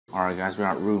All right, guys, we're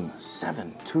at room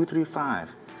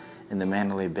 7235 in the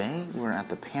Mandalay Bay. We're at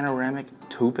the Panoramic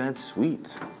 2-bed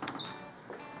suite.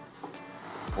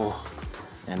 Oh,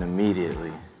 and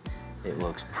immediately it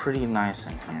looks pretty nice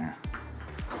in here.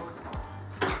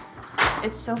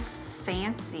 It's so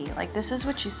fancy. Like, this is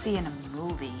what you see in a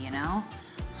movie, you know?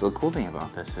 So the cool thing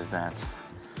about this is that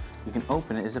you can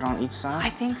open it. Is it on each side? I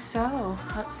think so.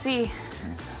 Let's see.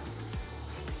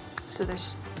 So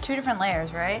there's 2 different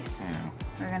layers, right? Yeah.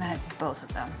 We're gonna hit both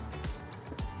of them.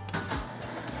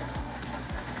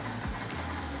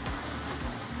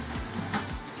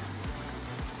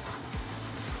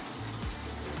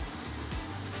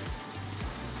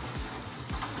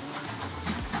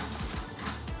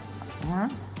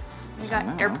 We got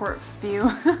now, airport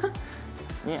view.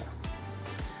 Yeah.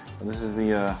 Well, this is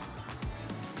the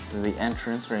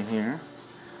entrance right here.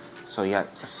 So you got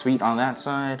a suite on that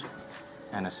side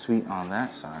and a suite on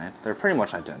that side. They're pretty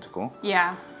much identical.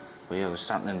 Yeah. But yeah, we're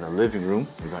starting in the living room.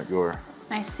 You got your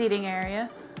Nice seating area.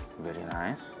 very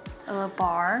nice A little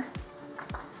bar.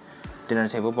 dinner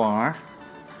table bar.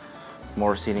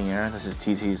 More seating area. This is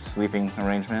TT's sleeping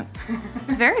arrangement.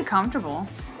 It's very comfortable.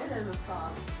 It is a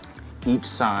soft. Each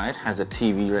side has a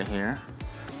TV right here.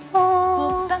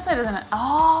 Well, that side doesn't.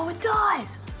 Oh, it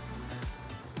does.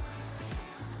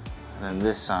 And then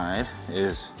this side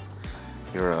is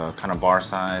your kind of bar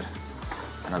side.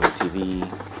 Another TV.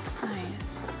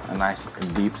 Nice. A nice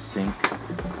deep sink.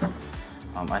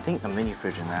 I think a mini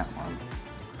fridge in that one.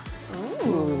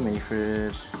 Ooh, mini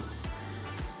fridge.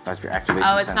 Got your activation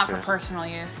sensors. Oh, it's not for personal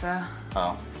use, so.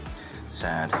 Oh,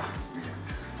 sad.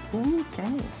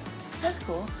 Okay. That's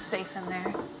cool. Safe in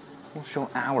there. We'll show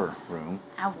our room.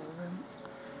 Our room.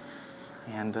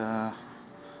 And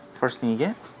first thing you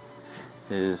get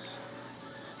is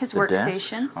His the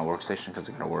workstation. Desk. My workstation, because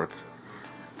I gotta work.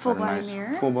 Full Got a body nice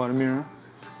mirror. Full body mirror.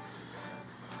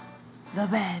 The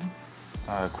bed.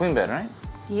 Queen bed, right?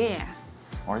 Yeah.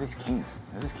 Or are these king?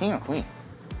 Is this king or queen?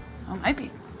 Oh, might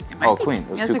be. It might Oh, be. queen. It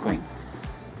was Yeah, two it's a queen.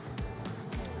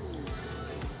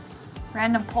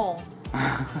 Random poll.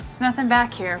 There's nothing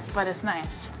back here, but it's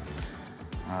nice.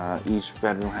 Each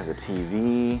bedroom has a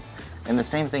TV. And the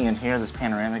same thing in here, this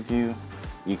panoramic view.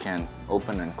 You can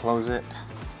open and close it.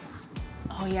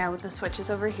 Oh yeah, with the switches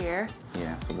over here.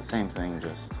 Yeah, so the same thing,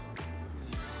 just...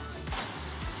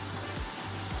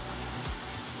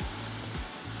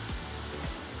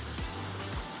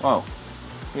 Whoa,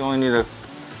 you only need to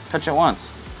touch it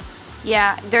once.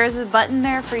 Yeah, there's a button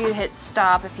there for you to hit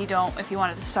stop if you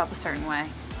wanted to stop a certain way.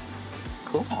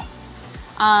 Cool.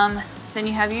 Then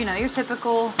you have, you know, your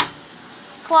typical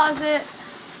closet,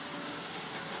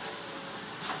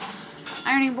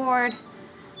 ironing board,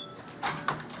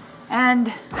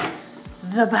 and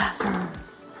the bathroom.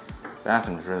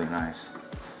 Bathroom's really nice.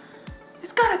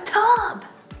 It's got a tub.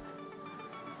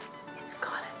 It's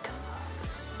got a tub.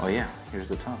 Oh yeah, here's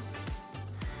the tub.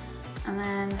 And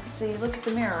then, so you look at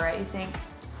the mirror, right? You think,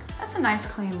 that's a nice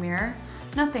clean mirror.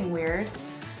 Nothing weird.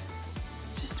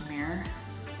 Just a mirror.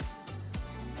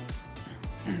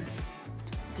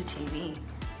 It's a TV.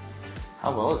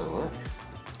 How well does it look?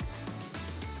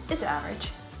 It's average.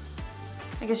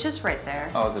 Like, it's just right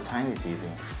there. Oh, it's a tiny TV.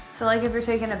 So like if you're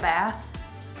taking a bath,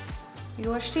 you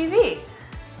can watch TV.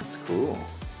 That's cool.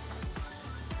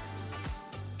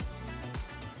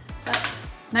 But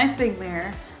nice big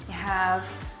mirror. You have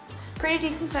pretty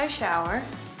decent sized shower.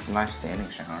 It's a nice standing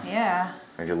shower. Yeah.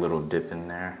 Got your little dip in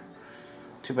there.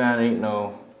 Too bad it ain't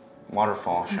no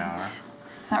waterfall shower.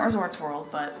 It's not Resorts World,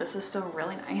 but this is still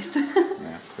really nice.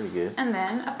 Yeah, pretty good. And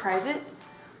then a private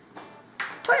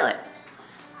toilet.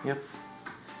 Yep.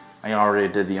 I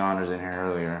already did the honors in here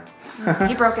earlier.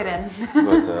 He broke it in.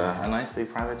 But a nice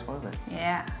big private toilet.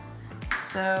 Yeah.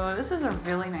 So this is a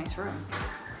really nice room.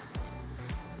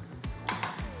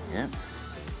 Yep.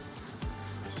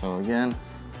 So again,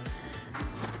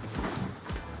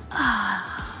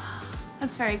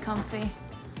 That's very comfy.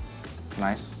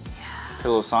 nice.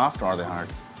 Pillows soft or are they hard?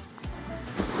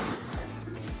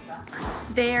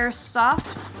 They're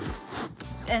soft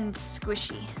and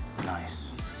squishy.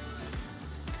 Nice.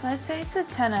 So I'd say it's a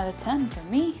 10 out of 10 for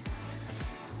me.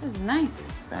 This is nice.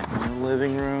 Back in the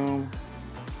living room.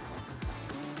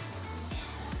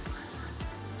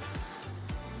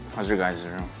 How's your guys'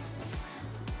 room?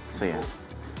 So yeah,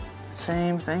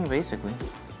 same thing basically.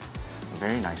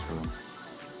 Very nice room.